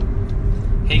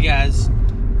Hey guys,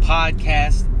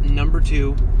 podcast number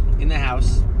 2 in the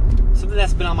house. Something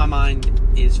that's been on my mind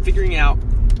is figuring out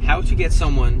how to get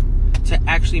someone to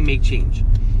actually make change.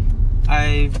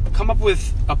 I've come up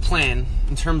with a plan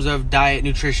in terms of diet,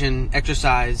 nutrition,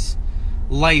 exercise,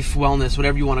 life, wellness,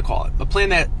 whatever you want to call it. A plan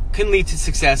that can lead to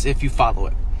success if you follow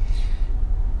it.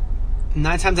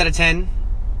 9 times out of 10,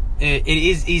 it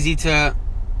is easy to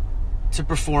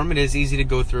perform. It is easy to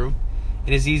go through.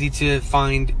 It is easy to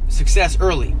find success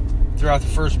early throughout the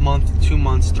first month, 2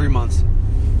 months, 3 months.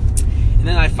 And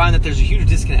then I find that there's a huge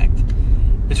disconnect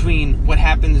between what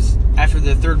happens after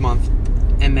the 3rd month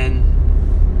and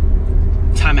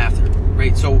then time after,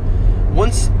 right? So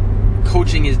once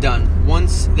coaching is done,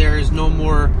 once there is no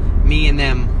more me and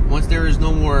them, once there is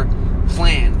no more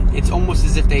plan, it's almost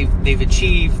as if they've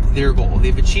achieved their goal.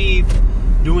 They've achieved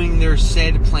doing their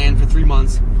said plan for 3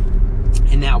 months,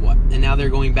 and now what? And now they're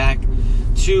going back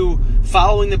to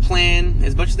following the plan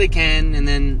as much as they can and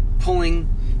then pulling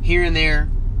here and there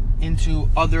into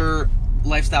other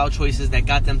lifestyle choices that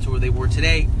got them to where they were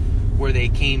today, where they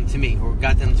came to me, or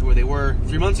got them to where they were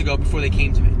 3 months ago before they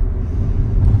came to me.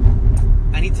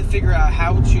 I need to figure out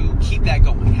how to keep that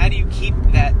going. How do you keep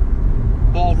that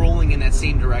ball rolling in that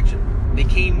same direction? They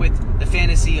came with the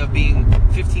fantasy of being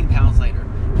 15 pounds lighter,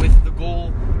 with the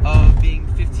goal of being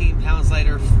 15 pounds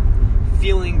lighter,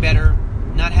 feeling better,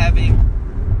 not having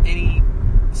any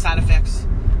side effects,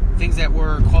 things that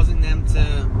were causing them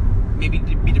to maybe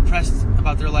be depressed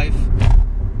about their life.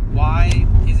 Why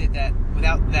is it that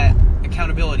without that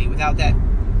accountability, without that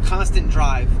constant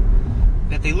drive,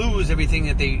 that they lose everything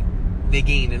that they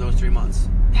gained in those 3 months?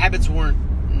 Habits weren't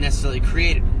necessarily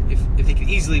created if they could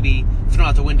easily be thrown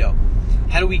out the window.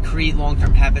 How do we create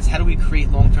long-term habits? How do we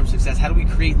create long-term success? How do we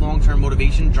create long-term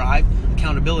motivation, drive,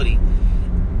 accountability,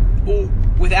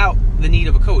 without the need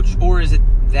of a coach? Or is it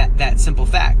that simple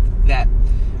fact that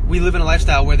we live in a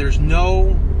lifestyle where there's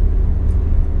no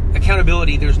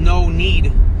accountability, there's no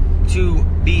need to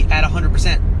be at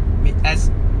 100%,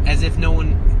 as if no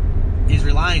one is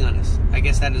relying on us? I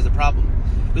guess that is the problem.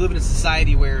 We live in a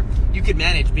society where you could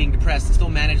manage being depressed and still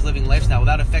manage living a lifestyle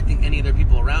without affecting any other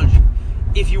people around you.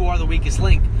 If you are the weakest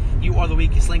link, you are the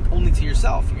weakest link only to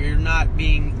yourself. You're not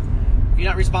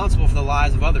responsible for the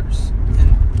lives of others.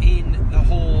 And in the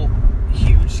whole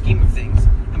huge scheme of things,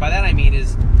 and by that I mean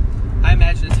is, I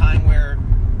imagine a time where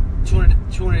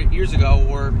 200 years ago,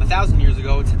 or 1,000 years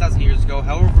ago, 10,000 years ago,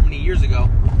 however many years ago,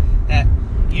 that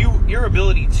your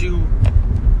ability to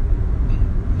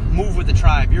move with the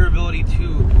tribe, your ability to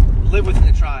live within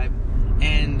the tribe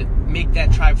and make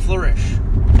that tribe flourish,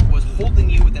 was holding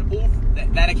you with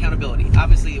that accountability.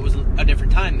 Obviously, it was a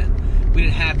different time then. We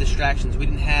didn't have distractions. We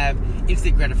didn't have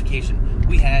instant gratification.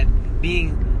 We had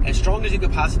being as strong as you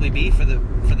could possibly be for the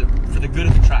good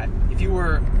of the tribe. If you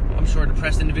were, I'm sure, a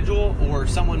depressed individual or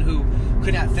someone who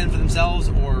could not fend for themselves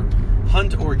or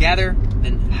hunt or gather,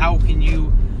 then how can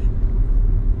you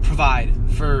provide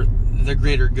for the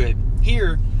greater good?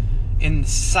 Here in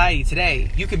society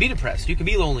today, you could be depressed, you could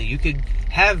be lonely, you could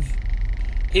have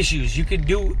issues, you could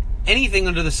do anything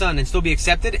under the sun and still be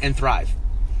accepted and thrive.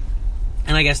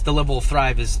 And I guess the level of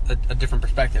thrive is a different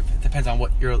perspective. It depends on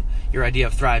what your idea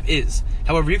of thrive is.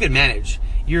 However, you can manage.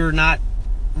 You're not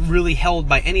really held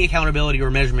by any accountability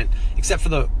or measurement except for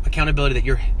the accountability that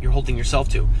you're holding yourself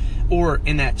to, or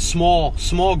in that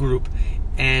small group.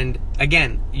 And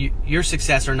again, your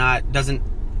success or not doesn't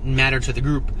matter to the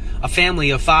group. A family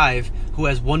of 5 who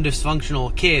has one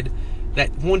dysfunctional kid,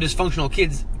 that one dysfunctional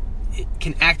kid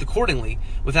can act accordingly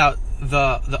without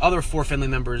the other 4 family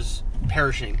members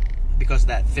perishing because of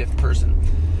that 5th person.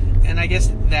 And I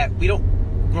guess that we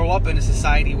don't grow up in a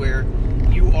society where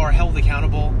you are held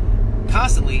accountable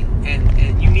constantly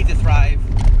and you need to thrive,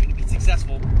 you need to be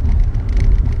successful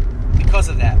because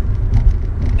of that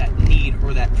need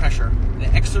or that pressure, the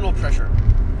external pressure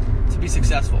to be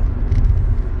successful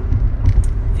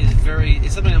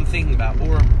is something I'm thinking about.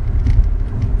 Or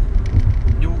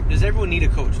does everyone need a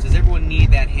coach? Does everyone need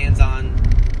that hands-on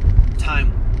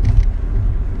time?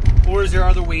 Or is there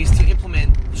other ways to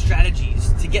implement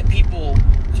strategies to get people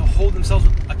to hold themselves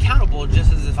accountable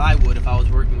just as if I would if I was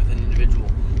working with an individual?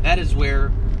 That is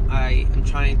where I am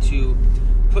trying to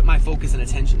put my focus and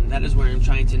attention. That is where I'm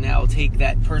trying to now take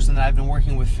that person that I've been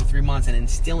working with for 3 months and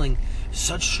instilling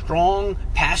such strong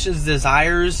passions,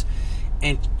 desires,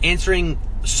 and answering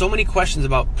so many questions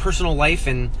about personal life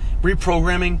and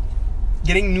reprogramming,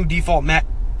 getting new default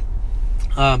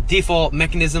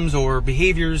mechanisms or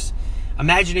behaviors,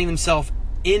 imagining themselves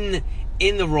in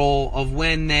the role of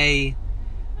when they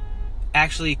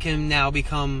actually can now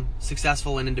become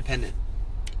successful and independent.